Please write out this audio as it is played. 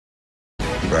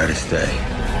Brightest day,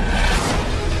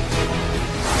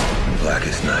 and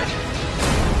blackest night.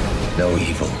 No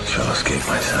evil shall escape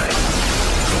my sight.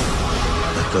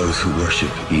 Let those who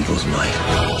worship evil's might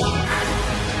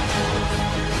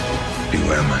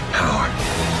beware my power.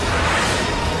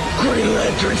 Green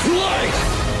Lantern's light!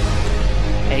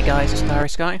 Hey guys, it's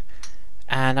StarrySky,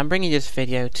 and I'm bringing you this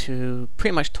video to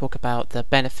pretty much talk about the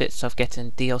benefits of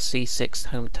getting DLC6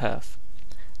 home turf.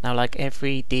 Now, like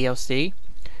every DLC,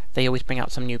 they always bring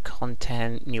out some new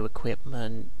content, new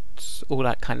equipment, all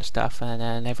that kind of stuff, and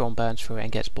then everyone burns through it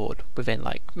and gets bored within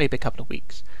like maybe a couple of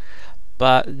weeks.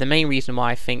 But the main reason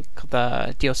why I think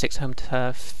the DLC6 home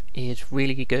turf is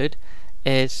really good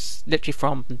is literally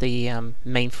from the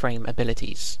Mainframe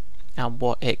abilities and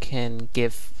what it can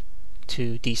give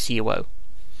to DCUO.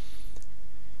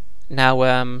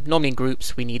 Now, normally in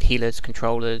groups we need healers,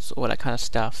 controllers, all that kind of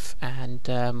stuff, and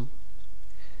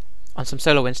on some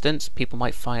solo instance people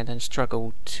might find and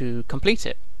struggle to complete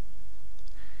it.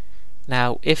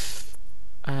 Now, if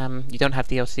you don't have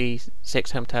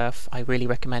DLC6 home turf, I really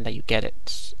recommend that you get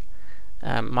it.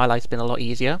 My life's been a lot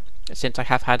easier since I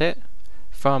have had it,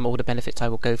 from all the benefits I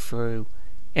will go through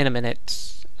in a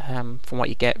minute, from what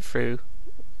you get through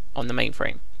on the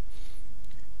Mainframe.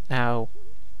 Now,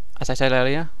 as I said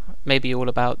earlier, maybe all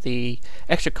about the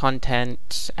extra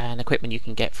content and equipment you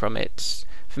can get from it.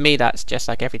 For me, that's just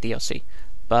like every DLC,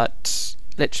 but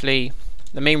literally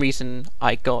the main reason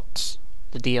I got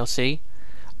the DLC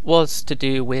was to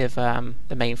do with the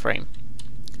Mainframe.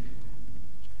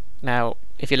 Now,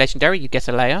 if you're legendary, you get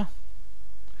a layer,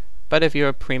 but if you're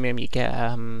a premium, you get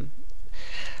I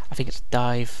think it's a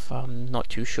dive, I'm not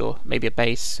too sure, maybe a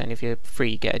base, and if you're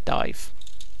free, you get a dive.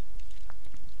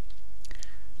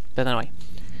 But anyway,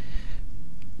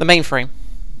 the Mainframe.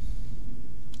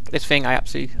 This thing I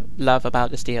absolutely love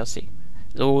about this DLC.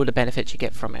 All the benefits you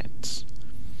get from it.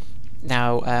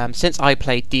 Now, since I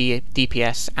play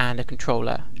DPS and a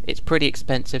controller, it's pretty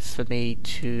expensive for me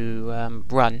to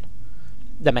run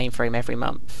the Mainframe every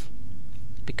month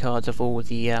because of all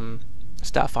the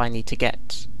stuff I need to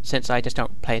get. Since I just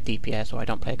don't play a DPS or I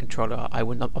don't play a controller, I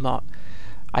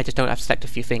just don't have to select a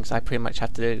few things. I pretty much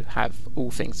have to have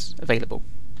all things available.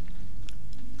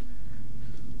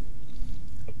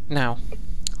 Now,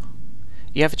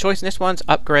 you have a choice in this one's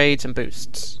upgrades and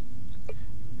boosts.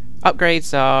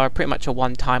 Upgrades are pretty much a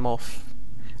one-time off.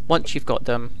 Once you've got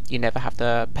them, you never have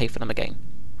to pay for them again.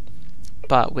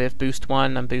 But with Boost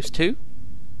 1 and Boost 2,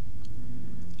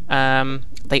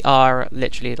 they are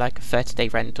literally like a 30-day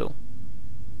rental.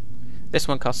 This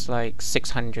one costs like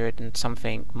 600 and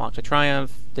something Mark to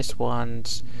Triumph. This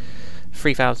one's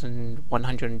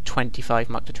 3,125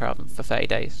 Mark to Triumph for 30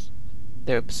 days.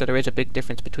 So there is a big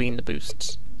difference between the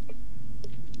boosts.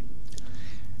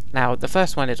 Now, the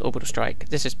first one is Orbital Strike.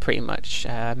 This is pretty much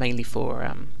mainly for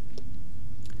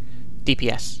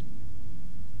DPS.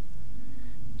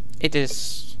 It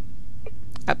is,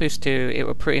 at Boost 2, it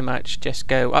will pretty much just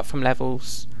go up from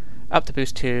levels, up to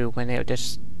Boost 2, when it will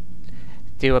just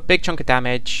do a big chunk of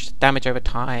damage over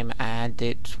time, and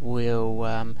it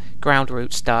will ground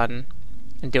root, stun,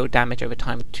 and deal damage over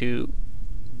time to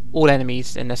all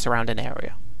enemies in the surrounding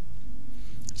area.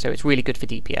 So it's really good for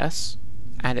DPS,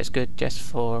 and it's good just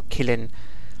for killing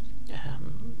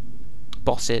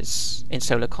bosses in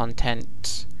solo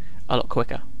content a lot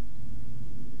quicker.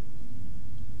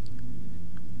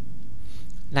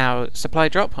 Now, supply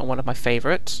drop are one of my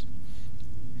favourites.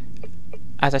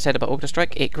 As I said about Orbital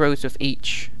Strike, it grows with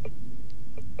each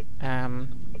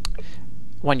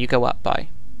one you go up by.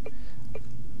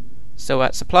 So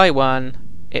at supply 1,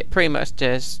 it pretty much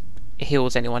just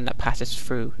heals anyone that passes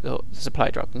through the supply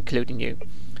drop, including you.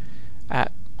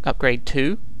 At upgrade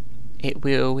 2, it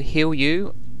will heal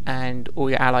you and all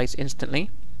your allies instantly.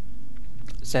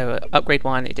 So at upgrade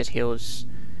 1, it just heals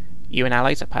you and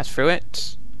allies that pass through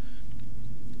it.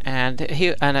 And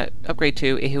at upgrade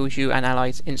 2, it heals you and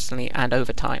allies instantly and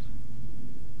over time.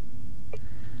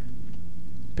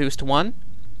 Boost 1,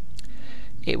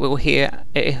 it will heal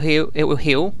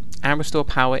and restore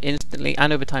power instantly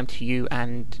and over time to you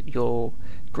and your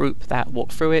group that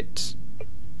walk through it.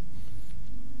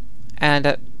 And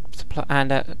at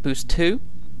Boost 2,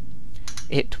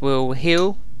 it will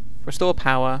heal, restore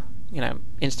power,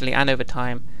 instantly and over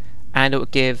time, and it will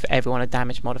give everyone a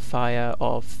damage modifier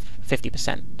of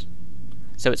 50%.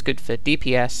 So it's good for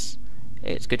DPS,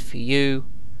 it's good for you,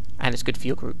 and it's good for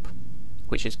your group,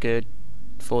 which is good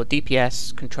for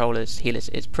DPS, controllers, healers.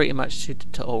 It's pretty much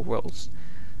suited to all roles.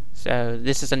 So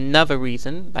this is another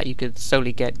reason that you could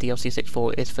solely get DLC6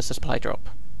 for, is for supply drop.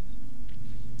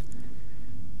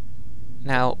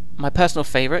 Now, my personal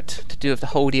favourite to do with the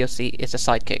whole DLC is the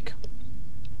sidekick.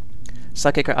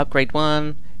 Psychic at upgrade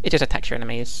 1, it just attacks your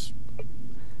enemies.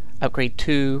 Upgrade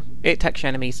 2, it attacks your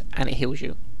enemies and it heals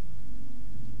you.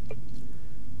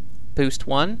 Boost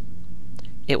 1,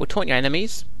 it will taunt your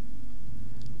enemies,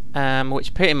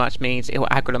 which pretty much means it will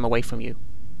aggro them away from you,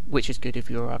 which is good if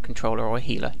you're a controller or a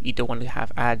healer. You don't want to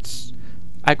have ads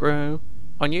aggro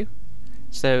on you,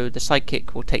 so the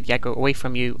Psychic will take the aggro away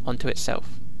from you onto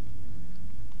itself.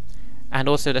 And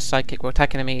also the Psychic will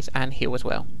attack enemies and heal as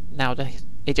well. Now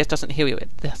it just doesn't heal you,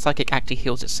 the Psychic actually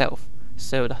heals itself,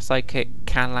 so the Psychic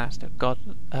can last a god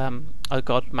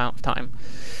amount of time.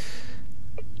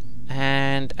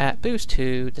 And at boost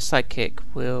 2, the Psychic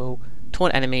will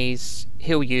taunt enemies,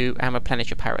 heal you, and replenish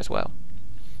your power as well.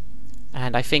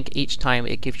 And I think each time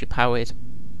it gives you power is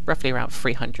roughly around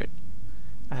 300.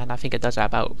 And I think it does that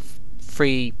about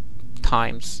 3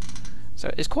 times.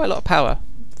 So it's quite a lot of power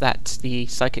that the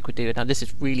Psychic would do. Now this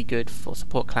is really good for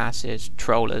support classes,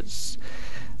 trollers,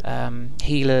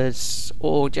 healers,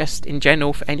 or just in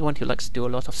general for anyone who likes to do a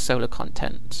lot of solo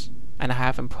content and are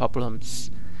having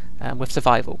problems with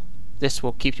survival. This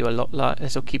will keep you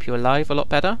alive a lot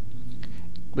better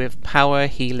with power,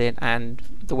 healing, and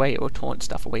the way it will taunt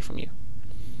stuff away from you.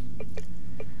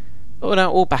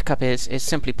 All backup is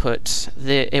simply put,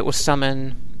 it will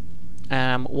summon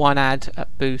 1 ad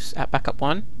at backup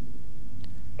 1,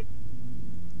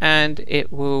 and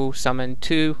it will summon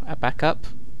 2 at backup.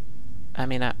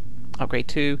 At upgrade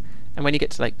 2, and when you get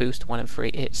to like boost 1 and 3,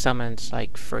 it summons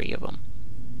like 3 of them.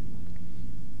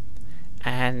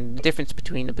 And the difference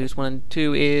between the boost 1 and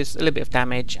 2 is a little bit of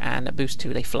damage, and at boost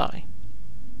 2 they fly.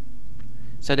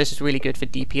 So this is really good for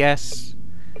DPS.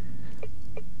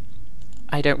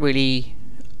 I don't really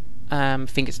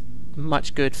think it's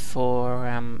much good for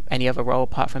any other role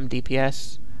apart from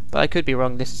DPS, but I could be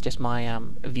wrong. This is just my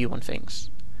view on things.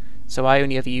 So I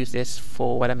only ever use this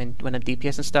for when I'm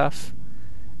DPS and stuff,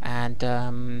 and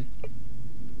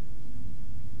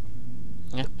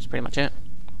yeah, that's pretty much it.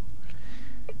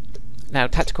 Now,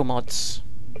 tactical mods.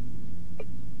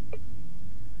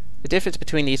 The difference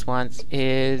between these ones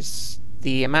is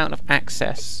the amount of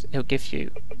access it will give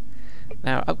you.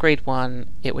 Now, upgrade 1,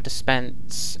 it would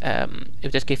dispense, it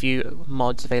would just give you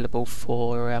mods available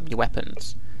for your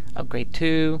weapons. Upgrade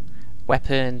 2,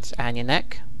 weapons and your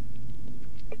neck.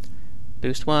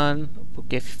 Boost 1 will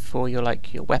give for your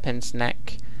weapons,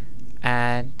 neck,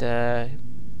 and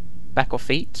back or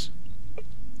feet.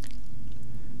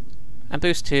 And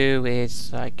boost 2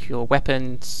 is like your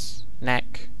weapons,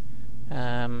 neck,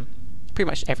 pretty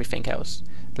much everything else.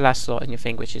 The last slot in your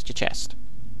thing, which is your chest.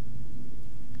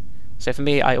 So for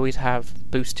me, I always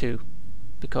have boost 2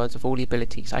 because of all the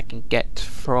abilities I can get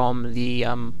from the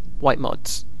white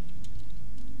mods.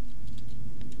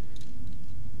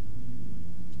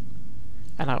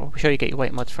 And I'll show you get your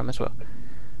white mods from as well.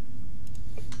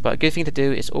 But a good thing to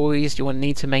do is always you will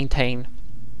need to maintain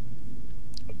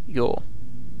your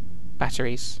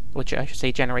batteries, which I should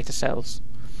say generator cells.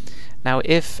 Now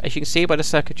if, as you can see by the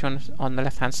circuitry on the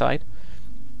left hand side,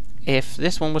 if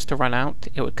this one was to run out,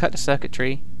 it would cut the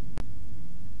circuitry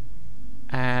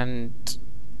and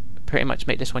pretty much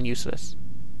make this one useless.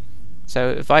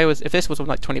 So if this was on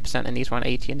like 20% and these were on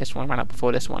 80 and this one ran out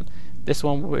before this one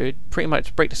would pretty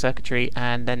much break the circuitry,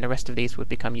 and then the rest of these would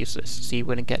become useless, so you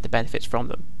wouldn't get the benefits from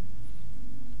them.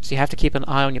 So you have to keep an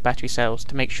eye on your battery cells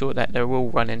to make sure that they're all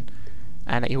running,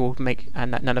 and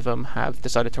that none of them have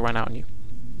decided to run out on you.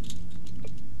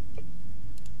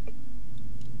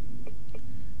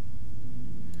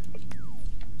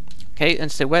 Okay,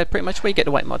 and so pretty much where you get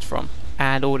the white mods from,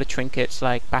 and all the trinkets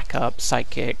like backup,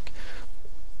 psychic,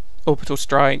 orbital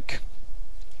strike,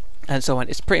 and so on.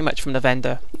 It's pretty much from the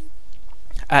vendor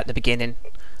at the beginning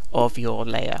of your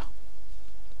layer.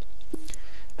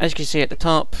 As you can see at the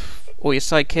top, all your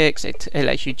sidekicks, it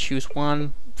lets you choose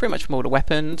one, pretty much from all the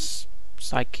weapons,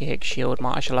 sidekick, shield,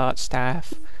 martial arts,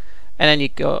 staff, and then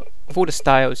you've got, with all the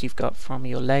styles you've got from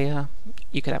your layer,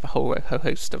 you could have a whole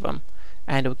host of them,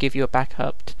 and it will give you a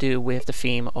backup to do with the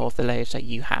theme of the layers that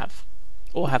you have,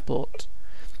 or have bought.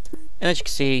 And as you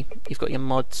can see, you've got your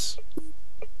mods,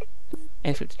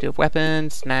 anything to do with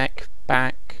weapons, neck,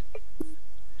 back,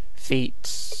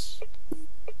 feet,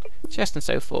 chest and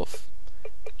so forth.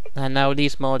 And now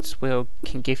these mods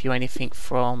can give you anything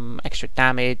from extra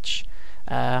damage,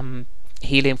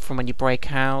 healing from when you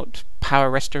break out, power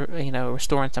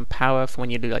restoring some power from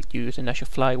when you use inertial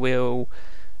flywheel,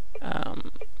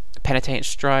 penetrating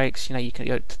strikes.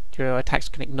 Your attacks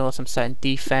can ignore some certain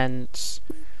defense.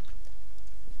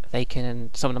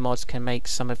 Some of the mods can make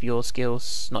some of your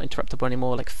skills not interruptible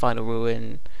anymore, like Final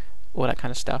Ruin, all that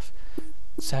kind of stuff.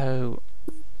 So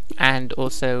And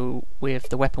also with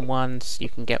the weapon ones, you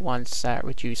can get ones that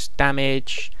reduce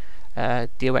damage,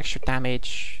 deal extra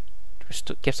damage,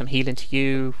 give some healing to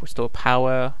you, restore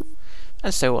power,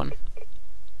 and so on.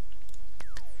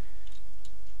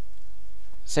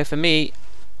 So for me,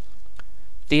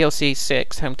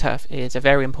 DLC6 Home Turf is a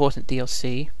very important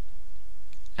DLC,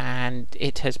 and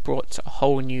it has brought a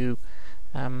whole new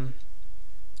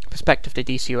perspective to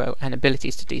DCUO and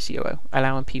abilities to DCUO,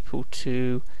 allowing people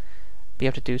to be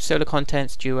able to do solo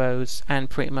contents, duos, and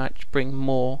pretty much bring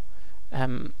more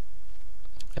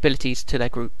abilities to their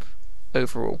group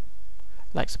overall,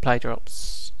 like supply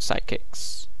drops,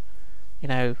 sidekicks, you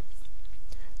know.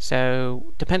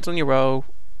 So depends on your role,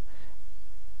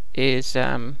 is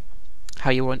how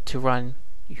you want to run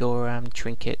your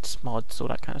trinkets, mods, all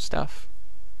that kind of stuff.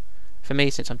 For me,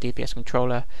 since I'm DPS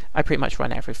controller, I pretty much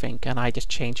run everything, and I just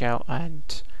change out and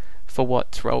for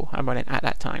what role I'm running at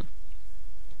that time.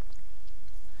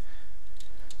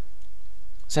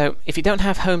 So if you don't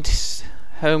have Home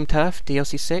Turf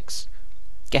DLC6,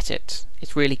 get it.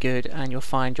 It's really good, and you'll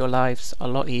find your lives a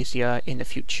lot easier in the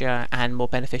future and more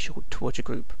beneficial towards your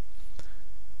group.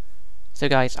 So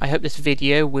guys, I hope this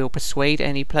video will persuade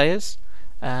any players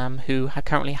who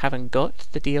currently haven't got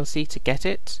the DLC to get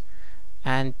it,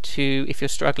 and if you're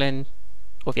struggling,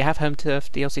 or if you have Home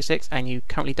Turf DLC6 and you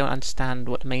currently don't understand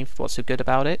what's so good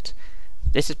about it,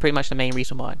 this is pretty much the main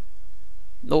reason why.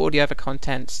 Not all the other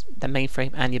contents, the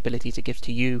mainframe and the abilities it gives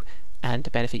to you and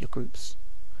to benefit your groups.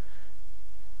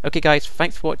 Okay guys,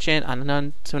 thanks for watching, and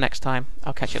until next time,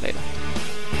 I'll catch you later.